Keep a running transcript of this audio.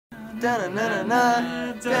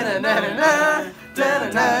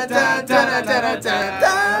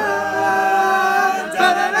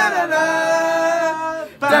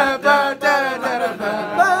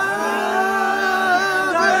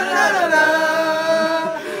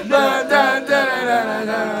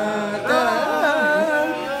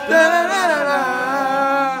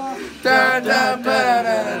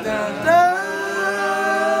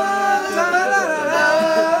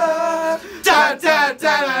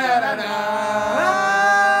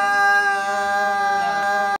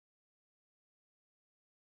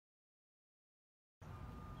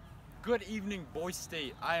Good evening, Boise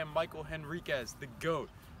State. I am Michael Henriquez, the GOAT.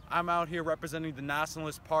 I'm out here representing the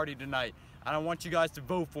Nationalist Party tonight, and I want you guys to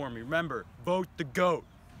vote for me. Remember, vote the GOAT.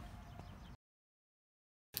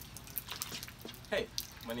 Hey,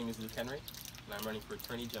 my name is Luke Henry, and I'm running for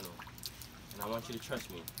Attorney General. And I want you to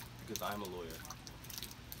trust me, because I'm a lawyer.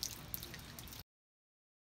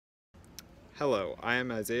 Hello, I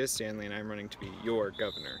am Isaiah Stanley and I'm running to be your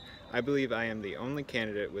governor. I believe I am the only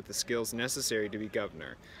candidate with the skills necessary to be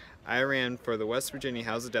governor. I ran for the West Virginia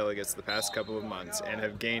House of Delegates the past couple of months and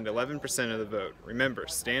have gained 11% of the vote. Remember,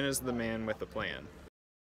 Stan is the man with a plan.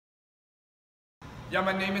 Yeah,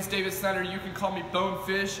 my name is David Snyder, you can call me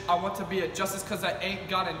Bonefish. I want to be a justice cause I ain't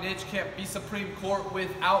got a niche. Can't be Supreme Court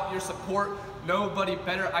without your support. Nobody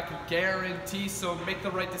better, I can guarantee. So make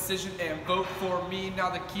the right decision and vote for me. Now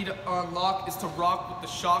the key to unlock is to rock with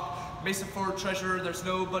the shock. Mason for treasurer, there's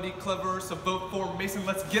nobody clever, so vote for Mason.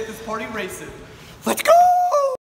 Let's get this party racing.